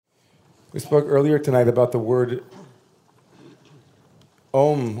We spoke earlier tonight about the word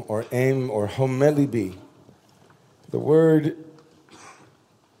om or aim or homelibi. The word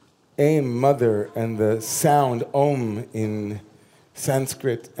aim, mother, and the sound om in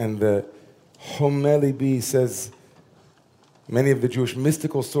Sanskrit, and the homelibi says, many of the Jewish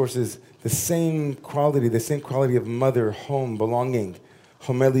mystical sources, the same quality of mother, home, belonging.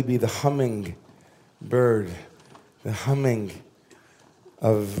 Homelibi, the humming bird, the humming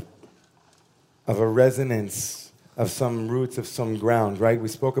of a resonance of some roots, of some ground, right? We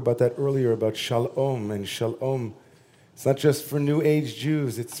spoke about that earlier, about shalom and shalom. It's not just for New Age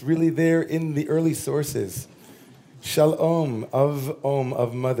Jews. It's really there in the early sources. Shalom,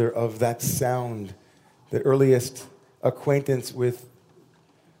 of mother, of that sound, the earliest acquaintance with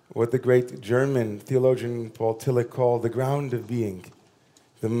what the great German theologian Paul Tillich called the ground of being,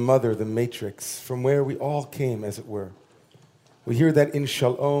 the mother, the matrix, from where we all came, as it were. We hear that in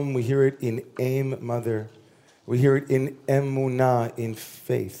shalom, we hear it in aim, mother. We hear it in emunah, in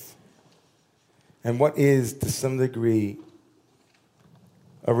faith. And what is, to some degree,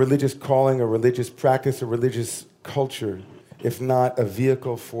 a religious calling, a religious practice, a religious culture, if not a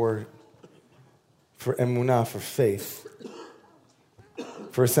vehicle for emunah, for faith,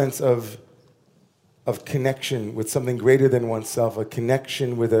 for a sense of connection with something greater than oneself, a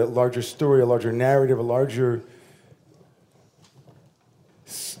connection with a larger story, a larger narrative, a larger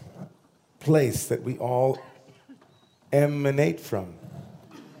place that we all emanate from.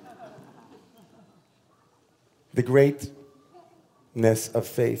 The greatness of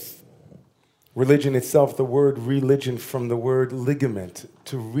faith. Religion itself, the word religion from the word ligament,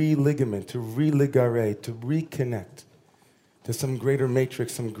 to religare, to reconnect to some greater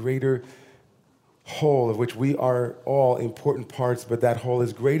matrix, some greater whole of which we are all important parts, but that whole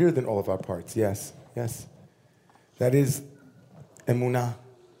is greater than all of our parts. Yes, yes. That is emunah.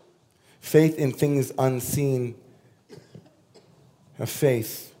 Faith in things unseen, a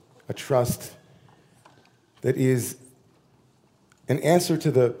faith, a trust that is an answer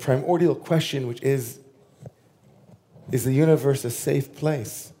to the primordial question, which is the universe a safe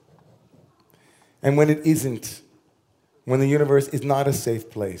place? And when it isn't, when the universe is not a safe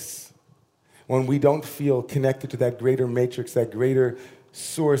place, when we don't feel connected to that greater matrix, that greater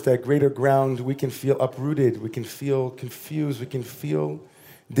source, that greater ground, we can feel uprooted, we can feel confused, we can feel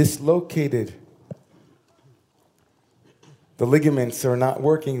dislocated. The ligaments are not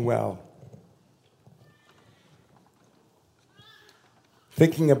working well.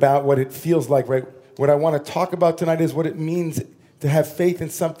 Thinking about what it feels like, right? What I want to talk about tonight is what it means to have faith in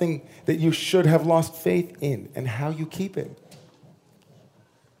something that you should have lost faith in, and how you keep it.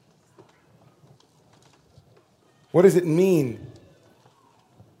 What does it mean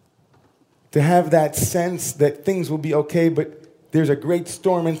to have that sense that things will be okay, but there's a great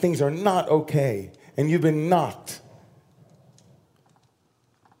storm and things are not okay, and you've been knocked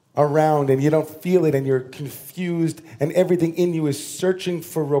around and you don't feel it and you're confused and everything in you is searching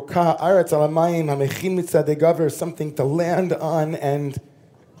for rokah, aretz alamayim, hamechin mitzadei gaver, something to land on, and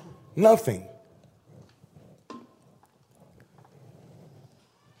nothing.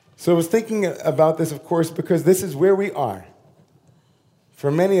 So I was thinking about this, of course, because this is where we are. For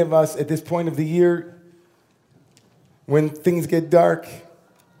many of us at this point of the year, when things get dark,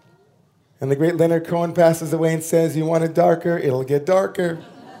 and the great Leonard Cohen passes away and says, you want it darker, it'll get darker.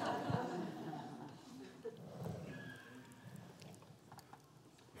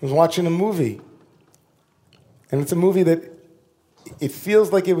 I was watching a movie, and it's a movie that it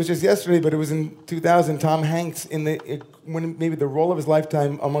feels like it was just yesterday, but it was in 2000. Tom Hanks when maybe the role of his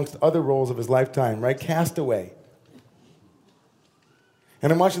lifetime, amongst other roles of his lifetime, right? Castaway.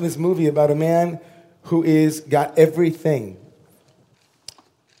 And I'm watching this movie about a man who got everything.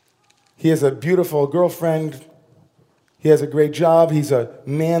 He has a beautiful girlfriend. He has a great job. He's a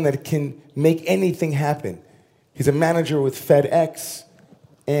man that can make anything happen. He's a manager with FedEx.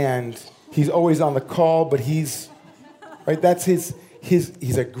 And he's always on the call, but right, that's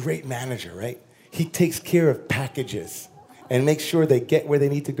he's a great manager, right? He takes care of packages and makes sure they get where they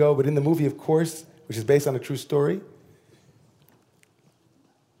need to go. But in the movie, of course, which is based on a true story,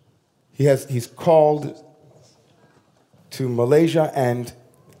 he's called to Malaysia and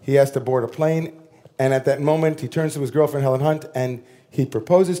he has to board a plane. And at that moment, he turns to his girlfriend, Helen Hunt, and he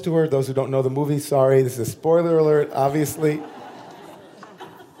proposes to her. Those who don't know the movie, sorry, this is a spoiler alert, obviously.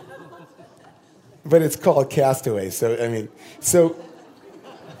 But it's called Castaway, so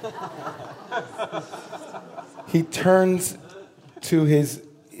he turns to his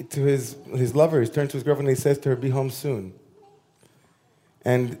lover, he turns to his girlfriend, and he says to her, be home soon.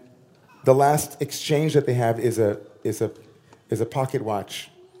 And the last exchange that they have is a pocket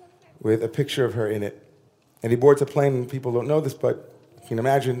watch with a picture of her in it. And he boards a plane, and people don't know this, but you can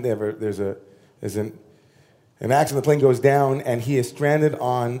imagine there's an accident, the plane goes down, and he is stranded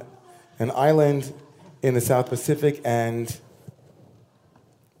on an island in the South Pacific, and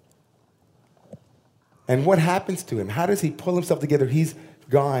what happens to him? How does he pull himself together? He's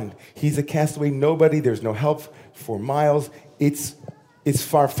gone. He's a castaway, nobody, there's no help for miles. It's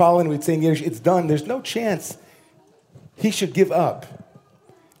far fallen, we'd say in Yiddish, it's done, there's no chance. He should give up.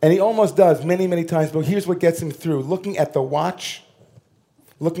 And he almost does many, many times, but here's what gets him through. Looking at the watch,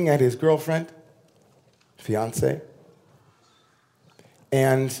 looking at his girlfriend, fiance,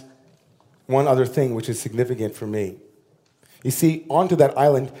 and one other thing which is significant for me. You see, onto that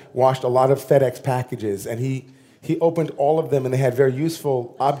island washed a lot of FedEx packages, and he opened all of them, and they had very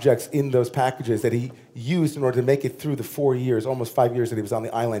useful objects in those packages that he used in order to make it through the 4 years, almost 5 years that he was on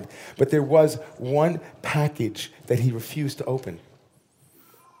the island. But there was one package that he refused to open.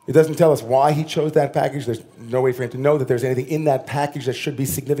 It doesn't tell us why he chose that package. There's no way for him to know that there's anything in that package that should be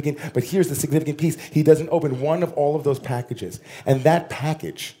significant. But here's the significant piece. He doesn't open one of all of those packages. And that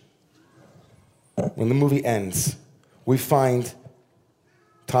package, when the movie ends, we find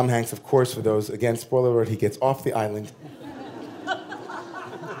Tom Hanks, of course, for those, again, spoiler alert, he gets off the island.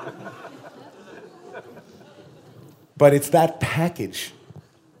 But it's that package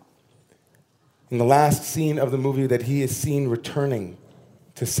in the last scene of the movie that he is seen returning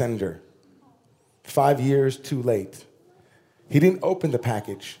to sender. 5 years too late. He didn't open the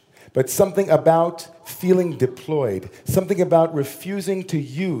package, but something about feeling deployed, something about refusing to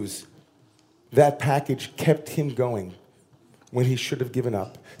use that package kept him going when he should have given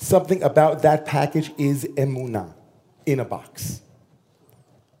up. Something about that package is emunah in a box.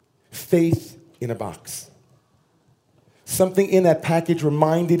 Faith in a box. Something in that package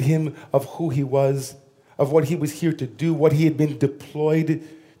reminded him of who he was, of what he was here to do, what he had been deployed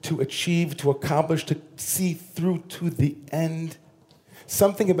to achieve, to accomplish, to see through to the end.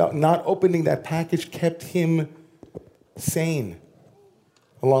 Something about not opening that package kept him sane,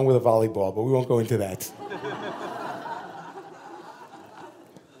 along with a volleyball, but we won't go into that.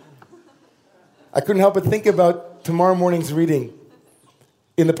 I couldn't help but think about tomorrow morning's reading.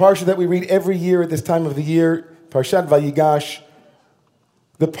 In the parsha that we read every year at this time of the year, Parshat Vayigash,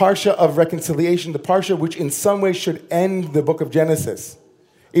 the parsha of reconciliation, the parsha which in some way should end the book of Genesis.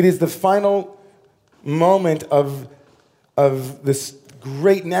 It is the final moment of this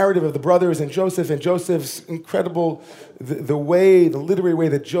great narrative of the brothers and Joseph's incredible, the literary way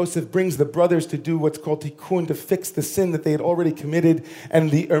that Joseph brings the brothers to do what's called tikkun, to fix the sin that they had already committed,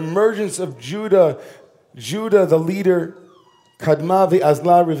 and the emergence of Judah, the leader, Kadma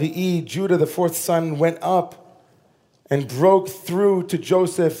v'azla revi'i, Judah, the fourth son, went up and broke through to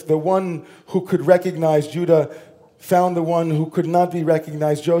Joseph, the one who could recognize Judah, found the one who could not be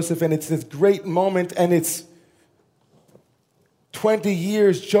recognized, Joseph, and it's this great moment, and it's 20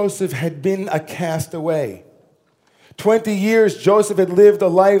 years Joseph had been a castaway. 20 years Joseph had lived a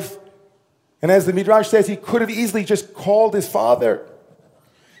life, and as the Midrash says, he could have easily just called his father.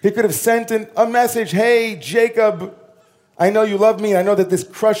 He could have sent a message, hey, Jacob, I know you love me, I know that this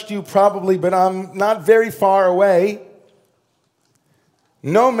crushed you probably, but I'm not very far away.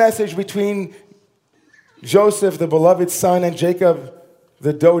 No message between Joseph, the beloved son, and Jacob,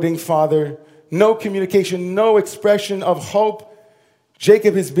 the doting father. No communication, no expression of hope.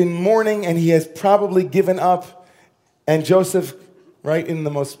 Jacob has been mourning and he has probably given up. And Joseph, right, in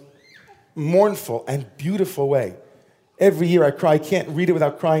the most mournful and beautiful way. Every year I cry, I can't read it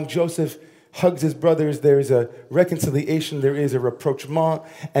without crying. Joseph hugs his brothers, there is a reconciliation, there is a rapprochement,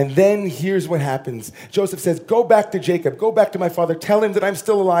 and then here's what happens. Joseph says, go back to Jacob, go back to my father, tell him that I'm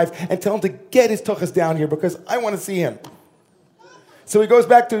still alive, and tell him to get his tuchus down here because I want to see him. So he goes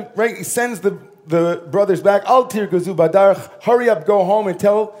back to, right, he sends the brothers back, Al tirgazu badarach, hurry up, go home and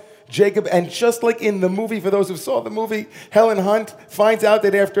tell Jacob, and just like in the movie, for those who saw the movie, Helen Hunt finds out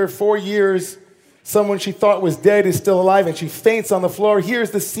that after 4 years, someone she thought was dead is still alive, and she faints on the floor. Here's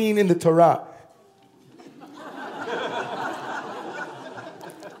the scene in the Torah.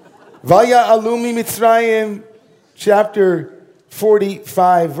 Vaya alumi Mitzrayim, chapter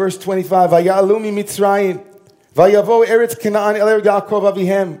 45, verse 25. Vaya alumi Mitzrayim, vayavo eretz Canaan el Yaakov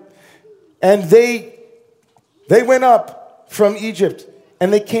avihem. And they went up from Egypt,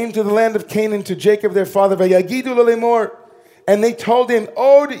 and they came to the land of Canaan to Jacob their father. Vayagidu lo lemor, and they told him,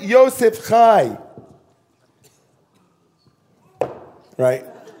 Od Yosef Chai. Right?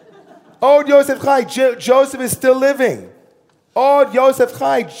 Od Yosef Chai. Joseph is still living. Od Yosef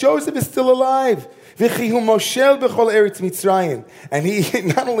Chai. Joseph is still alive. V'chihu moshel b'chol eretz Mitzrayim. And he,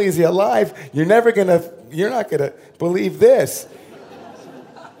 not only is he alive, you're not gonna believe this.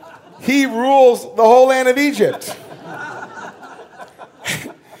 He rules the whole land of Egypt.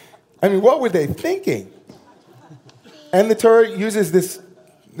 I mean, what were they thinking? And the Torah uses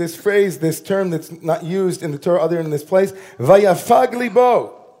this phrase, this term that's not used in the Torah other than in this place, Vayafag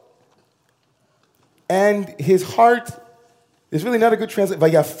libo. And his heart is really not a good translation.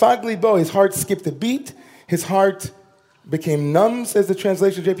 Vayafag libo, his heart skipped a beat. His heart became numb, says the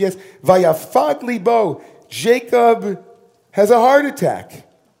translation of JPS. Vayafag libo, Jacob has a heart attack.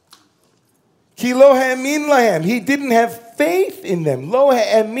 Ki lo ha'emin lahem, he didn't have faith in them. Lo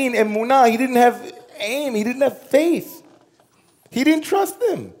ha'emin emunah, he didn't have aim, he didn't have faith. He didn't trust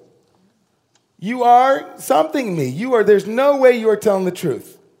them. You are something me. There's no way you are telling the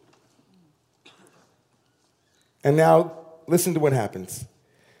truth. And now, listen to what happens.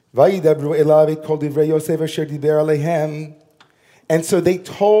 And so they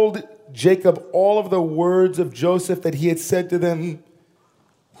told Jacob all of the words of Joseph that he had said to them.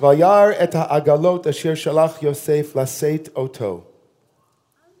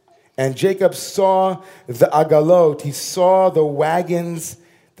 And Jacob saw the agalot, he saw the wagons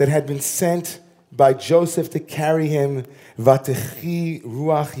that had been sent by Joseph to carry him. Vatechi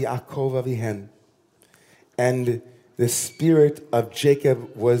ruach Yaakov avihem. And the spirit of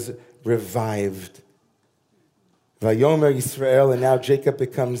Jacob was revived. Vayomer Yisrael, and now Jacob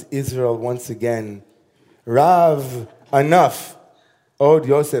becomes Israel once again. Rav, enough. Od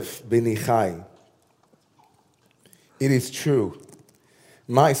Yosef benichai. It is true.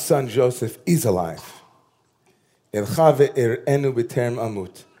 My son Joseph is alive. I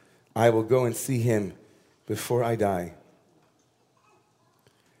will go and see him before I die.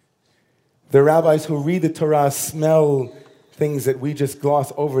 The rabbis who read the Torah smell things that we just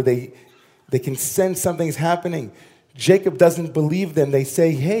gloss over. They can sense something's happening. Jacob doesn't believe them. They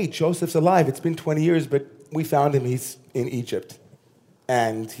say, hey, Joseph's alive. It's been 20 years, but we found him. He's in Egypt.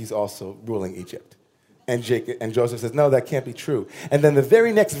 And he's also ruling Egypt. And Joseph says, no, that can't be true. And then the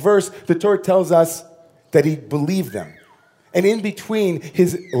very next verse, the Torah tells us that he believed them. And in between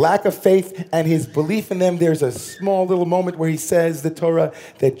his lack of faith and his belief in them, there's a small little moment where he says, the Torah,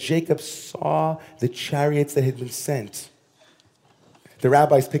 that Jacob saw the chariots that had been sent. The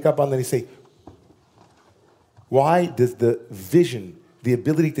rabbis pick up on that and say, why does the vision, the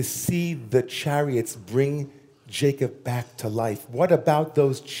ability to see the chariots bring Jacob back to life? What about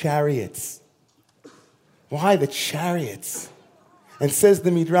those chariots? Why the chariots? And says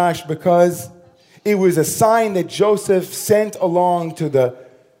the Midrash, because it was a sign that Joseph sent along to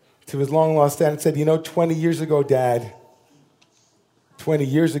his long-lost dad and said, 20 years ago, Dad, 20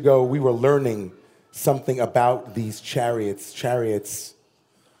 years ago, we were learning something about these chariots.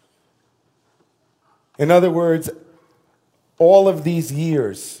 In other words, all of these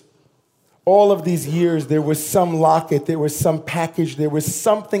years, there was some locket, there was some package, there was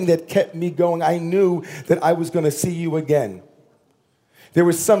something that kept me going. I knew that I was going to see you again. There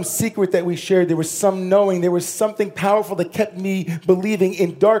was some secret that we shared. There was some knowing. There was something powerful that kept me believing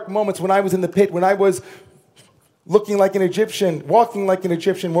in dark moments when I was in the pit, when I was looking like an Egyptian, walking like an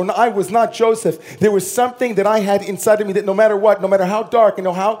Egyptian, when I was not Joseph. There was something that I had inside of me that no matter what, no matter how dark and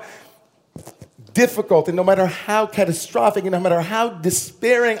how difficult, and no matter how catastrophic, and no matter how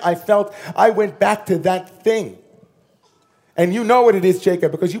despairing I felt, I went back to that thing. And you know what it is,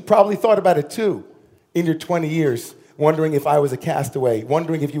 Jacob, because you probably thought about it too in your 20 years, wondering if I was a castaway,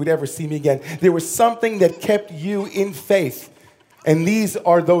 wondering if you would ever see me again. There was something that kept you in faith. And these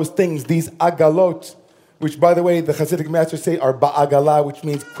are those things, these agalot, which, by the way, the Hasidic masters say are ba'agala, which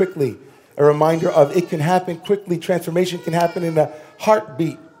means quickly. A reminder of it can happen quickly. Transformation can happen in a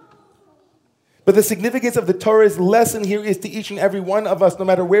heartbeat. But the significance of the Torah's lesson here is to each and every one of us, no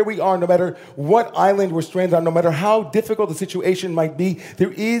matter where we are, no matter what island we're stranded on, no matter how difficult the situation might be,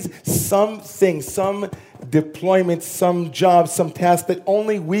 there is something, some deployment, some job, some task that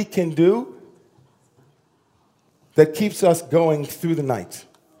only we can do that keeps us going through the night,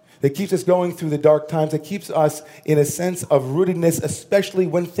 that keeps us going through the dark times, that keeps us in a sense of rootedness, especially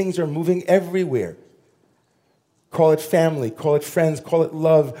when things are moving everywhere. Call it family, call it friends, call it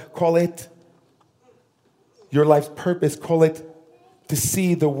love, call it your life's purpose, call it to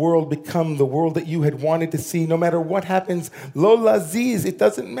see the world become the world that you had wanted to see. No matter what happens, lo laziz, it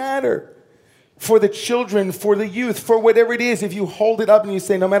doesn't matter. For the children, for the youth, for whatever it is, if you hold it up and you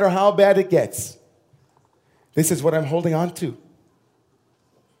say, no matter how bad it gets, this is what I'm holding on to.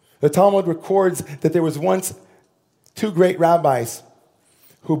 The Talmud records that there was once two great rabbis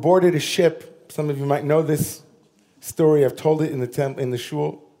who boarded a ship. Some of you might know this story. I've told it in the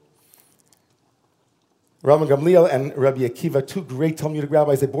shul. Rabbi Gamliel and Rabbi Akiva, two great Talmudic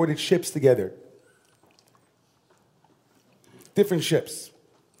rabbis, they boarded ships together. Different ships.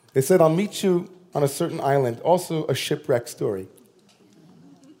 They said, I'll meet you on a certain island, also a shipwreck story.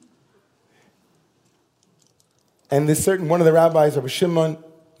 And one of the rabbis, Rabbi Shimon,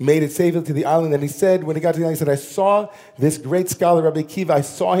 made it safely to the island. And he said, when he got to the island, he said, I saw this great scholar, Rabbi Akiva. I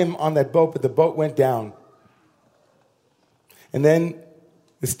saw him on that boat, but the boat went down. And then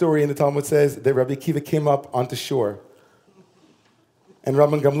the story in the Talmud says that Rabbi Akiva came up onto shore. And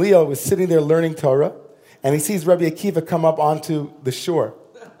Rabban Gamliel was sitting there learning Torah, and he sees Rabbi Akiva come up onto the shore.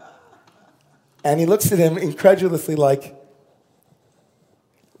 And he looks at him incredulously like,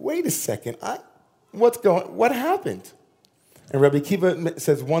 wait a second, what happened? And Rabbi Akiva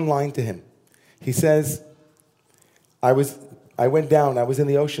says one line to him. He says, I went down, I was in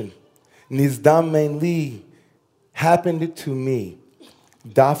the ocean. Nizdam mein li happened to me.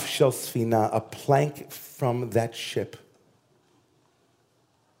 Daf shel sfina, a plank from that ship.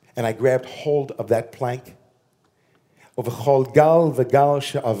 And I grabbed hold of that plank. With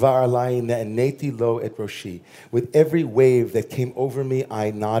every wave that came over me,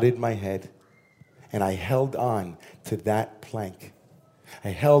 I nodded my head. And I held on to that plank. I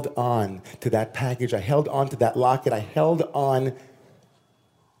held on to that package. I held on to that locket. I held on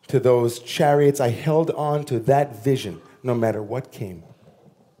to those chariots. I held on to that vision, no matter what came.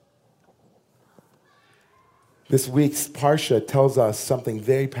 This week's Parsha tells us something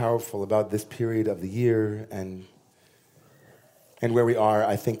very powerful about this period of the year and where we are,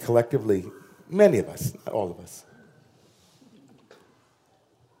 I think, collectively, many of us, not all of us.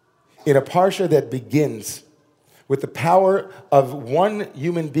 In a Parsha that begins with the power of one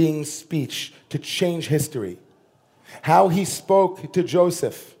human being's speech to change history, how he spoke to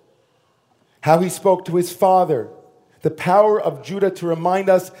Joseph, how he spoke to his father, the power of Judah to remind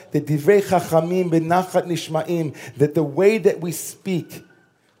us that divrei chachamim benachat nishma'im, that the way that we speak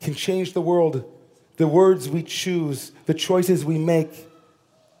can change the world, the words we choose, the choices we make.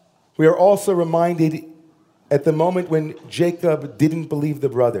 We are also reminded at the moment when Jacob didn't believe the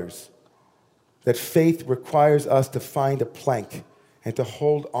brothers, that faith requires us to find a plank and to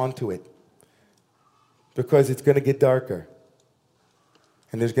hold onto it, because it's going to get darker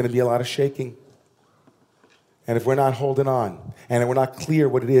and there's going to be a lot of shaking. And if we're not holding on, and we're not clear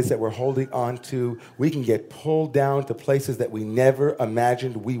what it is that we're holding on to, we can get pulled down to places that we never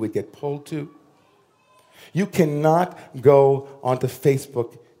imagined we would get pulled to. You cannot go onto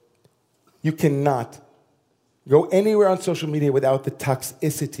Facebook. You cannot go anywhere on social media without the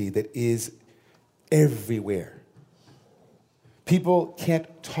toxicity that is everywhere. People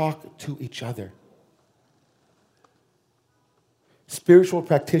can't talk to each other. Spiritual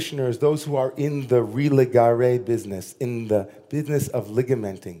practitioners, those who are in the religare business, in the business of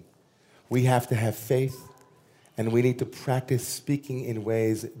ligamenting, we have to have faith, and we need to practice speaking in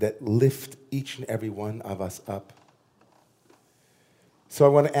ways that lift each and every one of us up. So I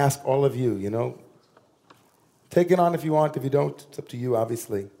want to ask all of you, take it on if you want. If you don't, it's up to you,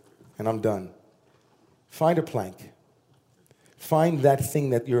 obviously. And I'm done. Find a plank. Find that thing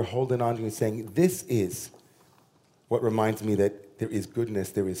that you're holding on to and saying, this is what reminds me that there is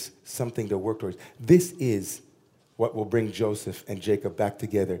goodness, there is something to work towards. This is what will bring Joseph and Jacob back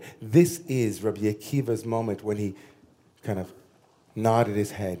together. This is Rabbi Akiva's moment when he kind of nodded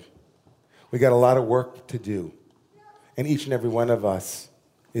his head. We got a lot of work to do. And each and every one of us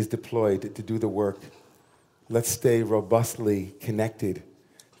is deployed to do the work. Let's stay robustly connected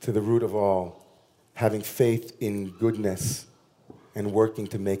to the root of all, having faith in goodness and working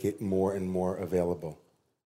to make it more and more available.